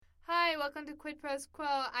welcome to Quid Pros Quo.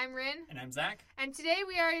 I'm Rin. And I'm Zach. And today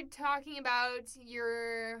we are talking about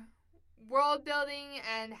your world building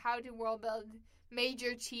and how to world build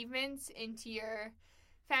major achievements into your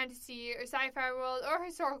fantasy or sci-fi world or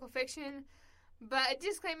historical fiction. But a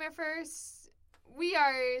disclaimer first, we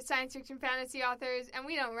are science fiction fantasy authors and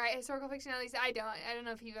we don't write historical fiction, at least I don't. I don't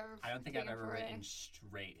know if you've ever I don't think I've ever written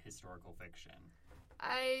straight historical fiction.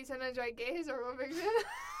 I sometimes write gay historical fiction.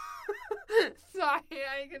 Sorry,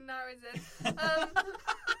 I could not resist.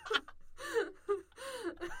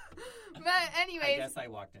 But anyways, I guess I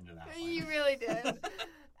walked into that one. You really did.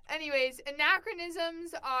 Anyways,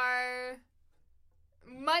 anachronisms are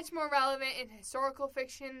much more relevant in historical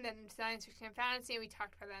fiction than science fiction and fantasy, and we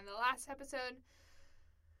talked about that in the last episode.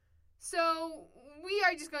 So we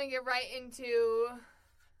are just going to get right into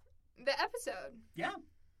the episode. Yeah.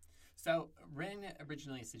 So Rin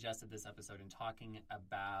originally suggested this episode in talking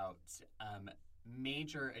about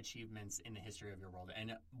major achievements in the history of your world.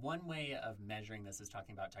 And one way of measuring this is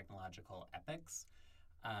talking about technological epics,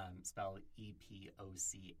 spelled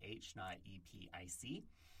E-P-O-C-H, not E-P-I-C.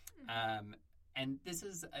 Mm-hmm. And this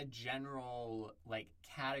is a general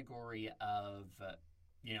category of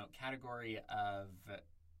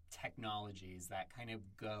technologies that kind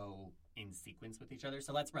of go in sequence with each other.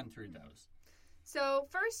 So let's run through those. So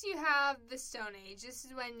first you have the Stone Age. This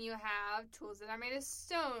is when you have tools that are made of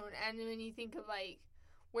stone. And when you think of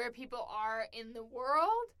where people are in the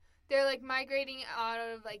world, they're migrating out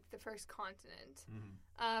of the first continent.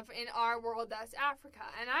 Mm-hmm. In our world, that's Africa.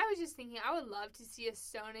 And I was just thinking, I would love to see a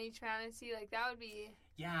Stone Age fantasy. That would be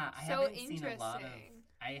I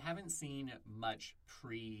haven't seen much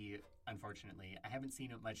unfortunately, I haven't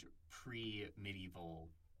seen much pre-medieval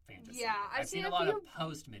fantasy. Yeah, I've seen a lot of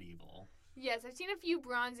post-medieval. Yes, I've seen a few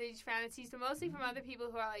Bronze Age fantasies, but mostly from other people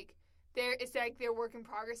who are it's their work in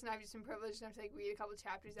progress, and I've just been privileged enough to read a couple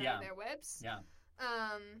chapters out of their whips. Yeah.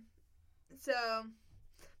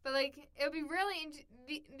 But it would be really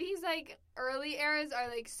these early eras are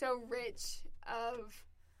so rich of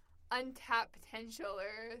untapped potential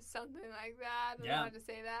or something like that. I don't know how to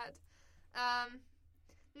say that.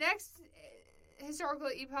 Next historical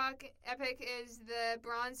epic is the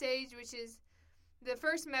Bronze Age, which is the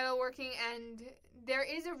first metalworking, and there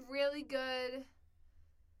is a really good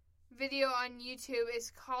video on YouTube.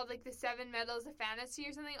 It's called the 7 Metals of Fantasy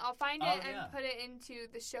or something. I'll find it and put it into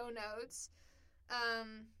the show notes.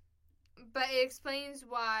 But it explains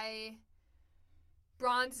why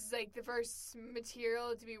bronze is the first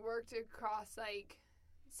material to be worked across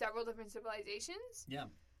several different civilizations. Yeah.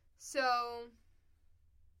 So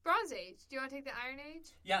Bronze Age. Do you want to take the Iron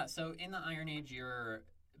Age? Yeah, so in the Iron Age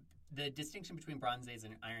the distinction between Bronze Age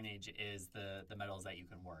and Iron Age is the metals that you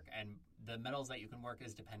can work. And the metals that you can work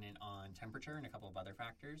is dependent on temperature and a couple of other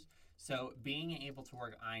factors. So being able to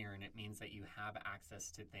work iron, it means that you have access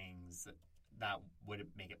to things that would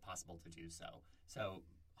make it possible to do so. So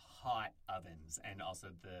hot ovens and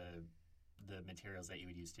also the materials that you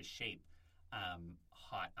would use to shape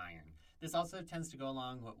hot iron. This also tends to go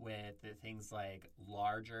along with the things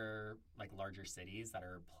larger cities that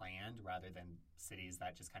are planned rather than cities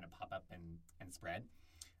that just kind of pop up and spread.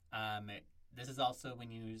 This is also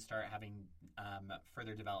when you start having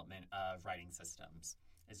further development of writing systems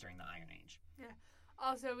is during the Iron Age. Yeah.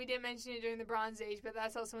 Also, we did mention it during the Bronze Age, but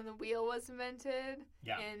that's also when the wheel was invented.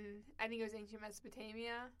 Yeah. In, I think it was ancient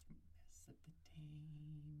Mesopotamia.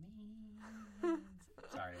 Sorry,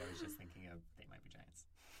 I was just thinking of They Might Be Giants.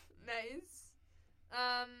 Nice.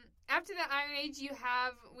 After the Iron Age,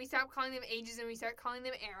 we stop calling them ages and we start calling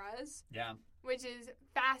them eras. Yeah. Which is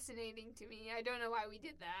fascinating to me. I don't know why we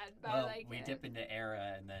did that, but we dip into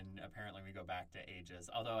era and then apparently we go back to ages.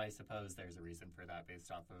 Although I suppose there's a reason for that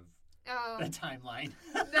based off of the timeline.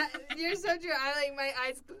 You're so true. My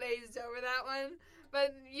eyes glazed over that one.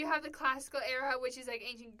 But you have the classical era, which is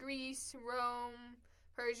ancient Greece, Rome,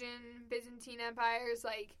 Persian, Byzantine empires.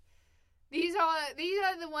 These are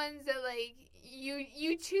the ones that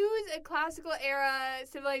you choose a classical era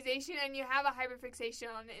civilization and you have a hyperfixation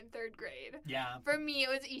on it in 3rd grade. Yeah. For me, it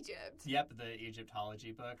was Egypt. Yep, the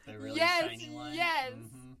Egyptology book, the really shiny one. Yes.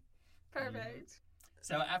 Mm-hmm. Perfect. Mm-hmm.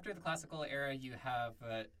 So after the classical era, you have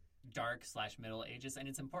Dark/Middle Ages, and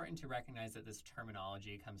it's important to recognize that this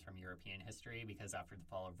terminology comes from European history because after the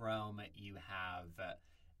fall of Rome, you have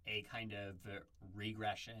a kind of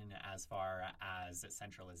regression as far as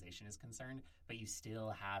centralization is concerned, but you still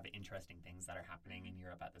have interesting things that are happening in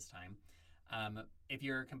Europe at this time. If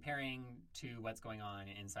you're comparing to what's going on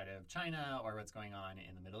inside of China or what's going on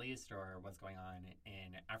in the Middle East or what's going on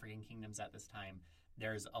in African kingdoms at this time,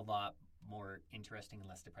 there's a lot more interesting and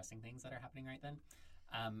less depressing things that are happening right then.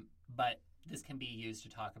 But this can be used to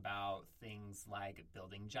talk about things like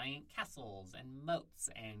building giant castles and moats,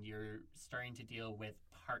 and you're starting to deal with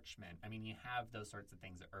parchment. I mean, you have those sorts of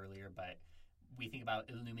things earlier, but we think about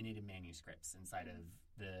illuminated manuscripts inside of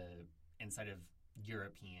the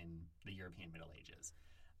European Middle Ages,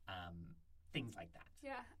 things like that.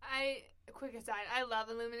 Yeah, quick aside, I love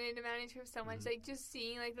illuminated manuscripts so much. Like just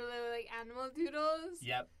seeing like the little like animal doodles.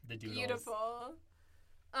 Yep, the doodles. Beautiful.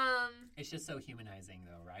 It's just so humanizing,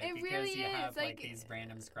 though, right? It because really you is. have like these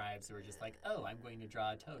random scribes who are just like, "Oh, I'm going to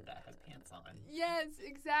draw a toad that has pants on." Yes,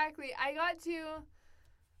 exactly. I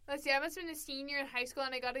must have been a senior in high school,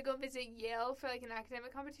 and I got to go visit Yale for like an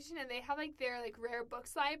academic competition, and they have like their like rare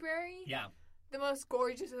books library. Yeah. The most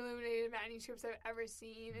gorgeous illuminated manuscripts I've ever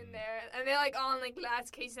seen in there, and they're like all in like glass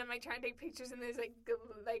cases. I'm like trying to take pictures, and there's like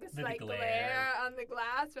a slight glare on the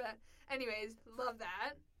glass. But anyways, love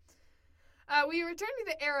that. We return to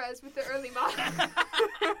the eras with the early modern.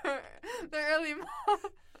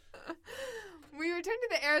 We return to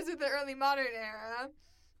the eras with the early modern era,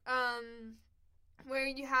 where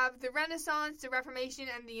you have the Renaissance, the Reformation,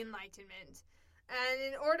 and the Enlightenment. And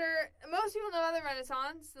in order, most people know about the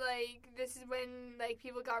Renaissance. Like, this is when, like,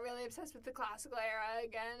 people got really obsessed with the classical era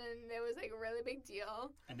again, and it was, like, a really big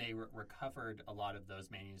deal. And they recovered a lot of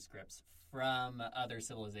those manuscripts from other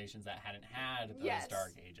civilizations that hadn't had those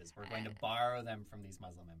dark ages. We're going to borrow them from these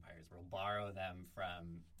Muslim empires. We'll borrow them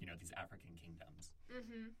from, these African kingdoms.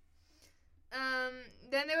 Mm-hmm.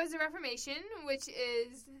 Then there was the Reformation,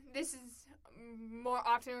 this is more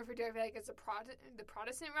often referred to, I feel like, as the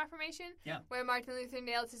Protestant Reformation. Yeah. Where Martin Luther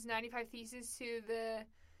nailed his 95 Theses to the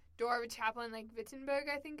door of a chapel in, like, Wittenberg,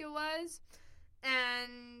 I think it was.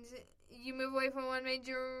 And you move away from one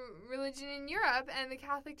major religion in Europe, and the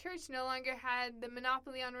Catholic Church no longer had the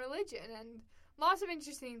monopoly on religion, and lots of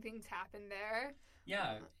interesting things happened there.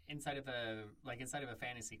 Yeah, inside of a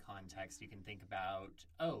fantasy context, you can think about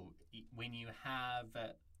when you have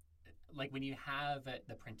the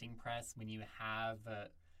printing press, when you have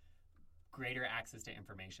greater access to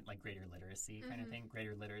information, like greater literacy kind of thing,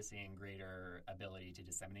 greater literacy and greater ability to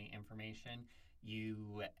disseminate information,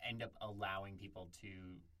 you end up allowing people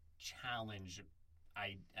to challenge,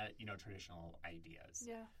 traditional ideas.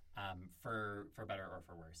 Yeah. For better or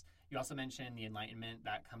for worse. You also mentioned the Enlightenment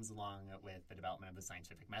that comes along with the development of the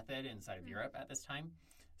scientific method inside of Europe at this time.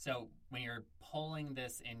 So when you're pulling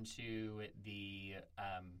this into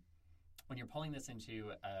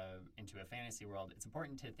a fantasy world, it's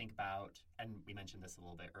important to think about, and we mentioned this a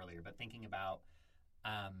little bit earlier, but thinking about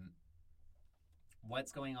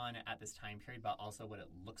what's going on at this time period, but also what it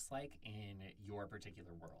looks like in your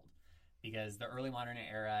particular world. Because the early modern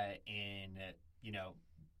era in,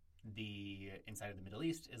 the inside of the Middle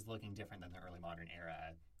East is looking different than the early modern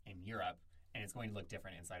era in Europe, and it's going to look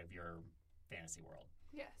different inside of your fantasy world.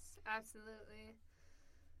 Yes, absolutely.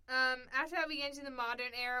 After that, we get into the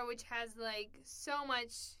modern era, which has, like, so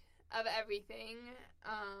much of everything.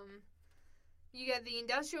 You get the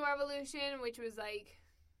Industrial Revolution, which was, like,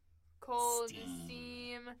 coal,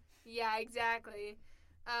 steam. Yeah, exactly.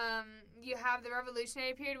 You have the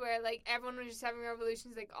Revolutionary period where, like, everyone was just having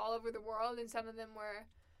revolutions, like, all over the world, and some of them were,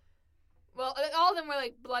 well, all of them were,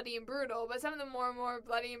 like, bloody and brutal, but some of them more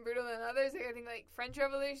bloody and brutal than others. Like, I think, like, French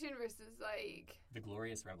Revolution versus, like... The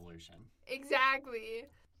Glorious Revolution. Exactly.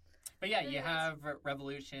 But yeah, you have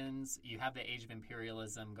revolutions, you have the age of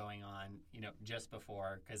imperialism going on, just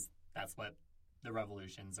before, because that's what the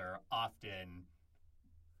revolutions are often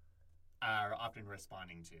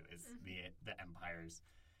responding to, is the empires.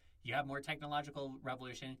 You have more technological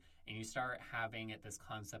revolution, and you start having this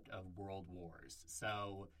concept of world wars.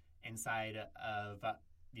 So inside of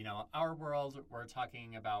our world, we're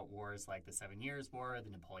talking about wars like the 7 Years' War, the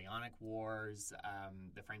Napoleonic Wars,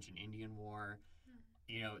 the French and Indian War.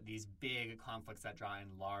 These big conflicts that draw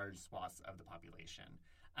in large swaths of the population.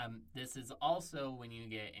 This is also when you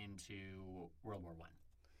get into World War I.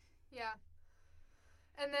 Yeah.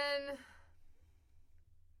 And then,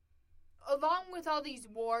 along with all these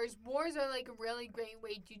wars are like a really great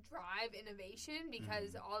way to drive innovation,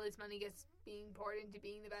 because all this money gets being poured into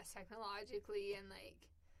being the best technologically, and, like,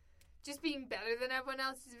 just being better than everyone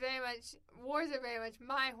else is wars are very much,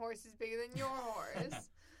 my horse is bigger than your horse.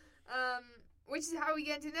 Which is how we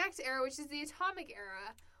get into the next era, which is the atomic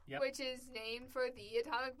era, which is named for the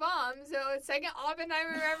atomic bomb. So, second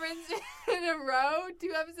Oppenheimer reference in a row,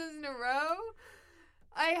 2 episodes in a row.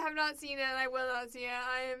 I have not seen it, and I will not see it.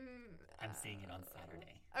 I'm seeing it on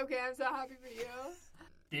Saturday. Okay, I'm so happy for you.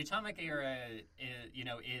 The atomic era,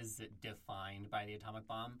 is defined by the atomic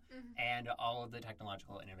bomb and all of the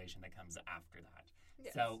technological innovation that comes after that.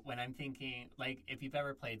 Yes. So when I'm thinking, like, if you've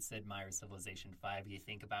ever played Sid Meier's Civilization 5, you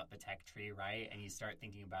think about the tech tree, right? And you start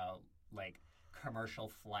thinking about, like, commercial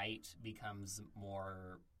flight becomes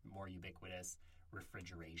more ubiquitous,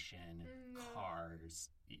 refrigeration, cars,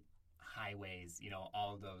 highways,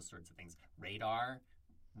 all those sorts of things. Radar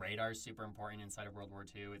is super important inside of World War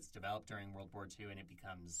II. It's developed during World War II, and it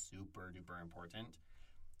becomes super duper important.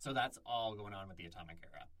 So that's all going on with the atomic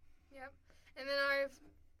era. Yep. And then our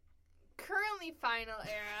currently final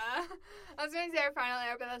era, I was going to say our final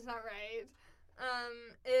era, but that's not right,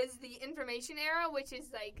 is the information era, which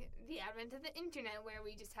is, like, the advent of the internet, where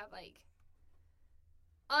we just have, like,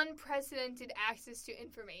 unprecedented access to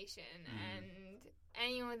information, and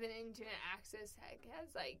anyone with an internet access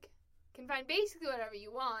has, like, can find basically whatever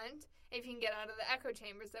you want if you can get out of the echo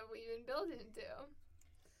chambers that we've been built into.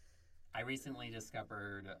 I recently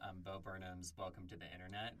discovered Bo Burnham's Welcome to the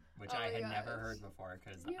Internet, which I had never heard before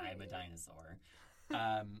because I'm a dinosaur.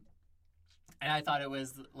 And I thought it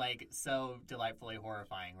was, like, so delightfully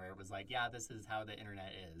horrifying, where it was like, yeah, this is how the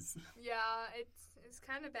internet is. Yeah, it's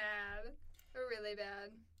kind of bad. Or really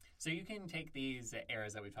bad. So you can take these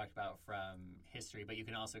eras that we've talked about from history, but you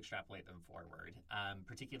can also extrapolate them forward.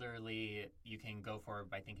 Particularly, you can go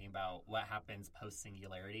forward by thinking about what happens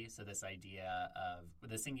post-singularity. So this idea of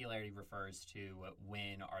the singularity refers to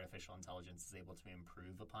when artificial intelligence is able to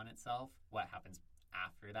improve upon itself, what happens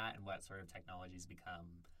after that, and what sort of technologies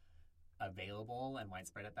become available and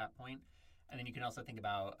widespread at that point. And then you can also think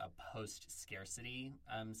about a post-scarcity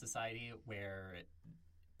society where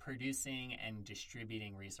producing and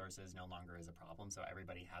distributing resources no longer is a problem, so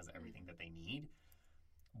everybody has everything that they need.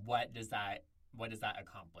 What does that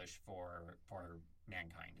accomplish for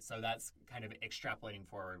mankind? So that's kind of extrapolating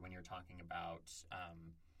forward when you're talking about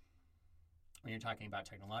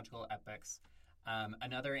technological epochs.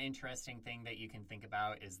 Another interesting thing that you can think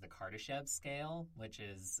about is the Kardashev scale, which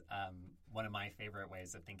is one of my favorite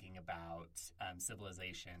ways of thinking about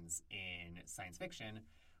civilizations in science fiction,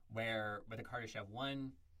 where with the Kardashev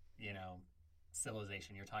 1,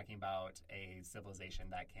 civilization, you're talking about a civilization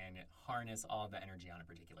that can harness all of the energy on a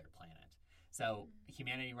particular planet. So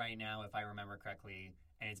humanity right now, if I remember correctly,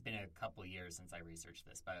 and it's been a couple years since I researched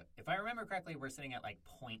this, but if I remember correctly, we're sitting at like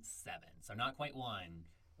 0.7, so not quite 1,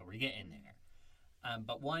 but we're getting there.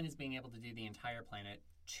 But 1 is being able to do the entire planet.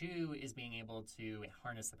 2 is being able to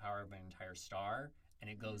harness the power of an entire star,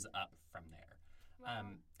 and it goes up from there. Wow.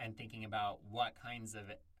 And thinking about what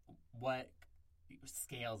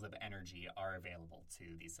scales of energy are available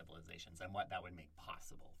to these civilizations and what that would make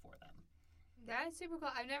possible for them. That's super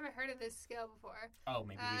cool. I've never heard of this scale before. Oh,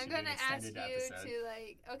 maybe we should do an extended episode. I'm going to ask you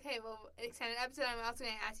to, extended episode. I'm also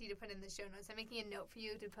going to ask you to put in the show notes. I'm making a note for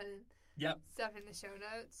you to put in stuff in the show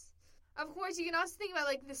notes. Of course, you can also think about,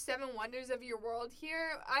 like, the 7 wonders of your world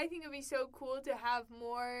here. I think it would be so cool to have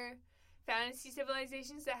more fantasy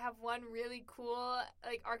civilizations that have one really cool,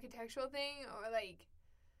 like, architectural thing, or, like,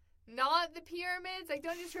 not the pyramids. Like,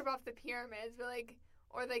 don't just rip off the pyramids, but, like,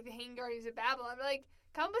 or, like, the Hanging Gardens of Babylon. But, like,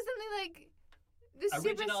 come up with something, like, this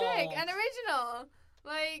original. Super sick and original.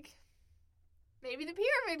 Like, maybe the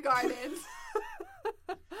Pyramid Gardens.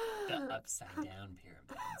 The upside-down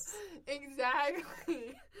pyramids.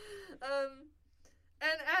 Exactly. And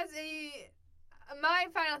my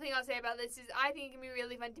final thing I'll say about this is I think it can be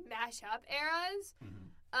really fun to mash up eras.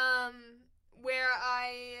 Where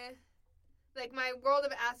like my World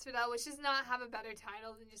of Asphodel, which does not have a better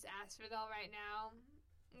title than just Asphodel right now.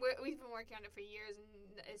 We've been working on it for years and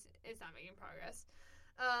it's not making progress.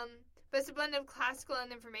 But it's a blend of classical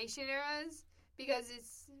and information eras because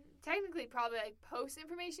it's technically probably like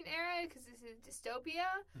post-information era because this is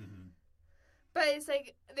dystopia. But it's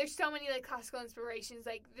like there's so many like classical inspirations.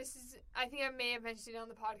 Like this is, I think I may have mentioned it on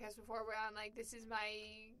the podcast before, where I'm like, this is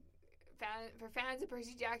my for fans of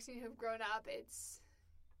Percy Jackson who have grown up. It's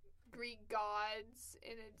Greek gods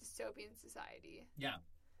in a dystopian society. Yeah.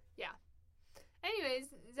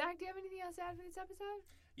 Anyways, Zach, do you have anything else to add for this episode?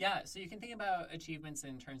 Yeah, so you can think about achievements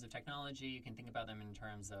in terms of technology. You can think about them in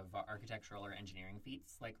terms of architectural or engineering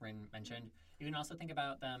feats, like Rin mentioned. You can also think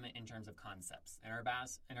about them in terms of concepts. In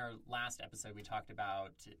our last episode, we talked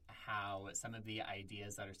about how some of the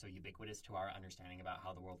ideas that are so ubiquitous to our understanding about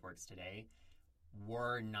how the world works today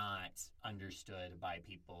were not understood by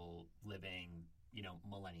people living,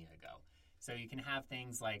 millennia ago. So you can have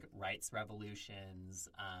things like rights revolutions,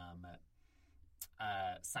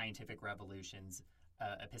 scientific revolutions,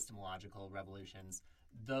 epistemological revolutions.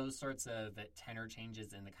 Those sorts of tenor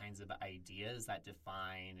changes in the kinds of ideas that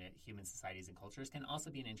define human societies and cultures can also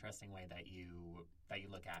be an interesting way that you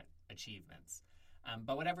look at achievements.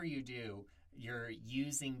 But whatever you do, you're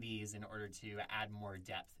using these in order to add more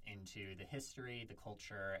depth into the history, the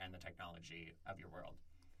culture, and the technology of your world.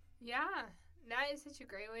 Yeah, that is such a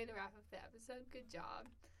great way to wrap up the episode. Good job.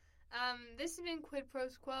 This has been Quid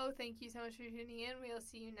Pros Quo. Thank you so much for tuning in. We'll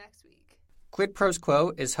see you next week. Quid Pros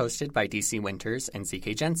Quo is hosted by DC Winters and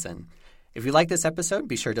CK Jensen. If you like this episode,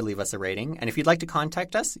 be sure to leave us a rating. And if you'd like to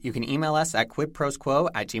contact us, you can email us at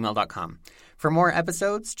quidprosquo@gmail.com. For more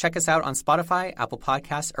episodes, check us out on Spotify, Apple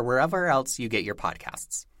Podcasts, or wherever else you get your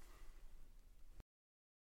podcasts.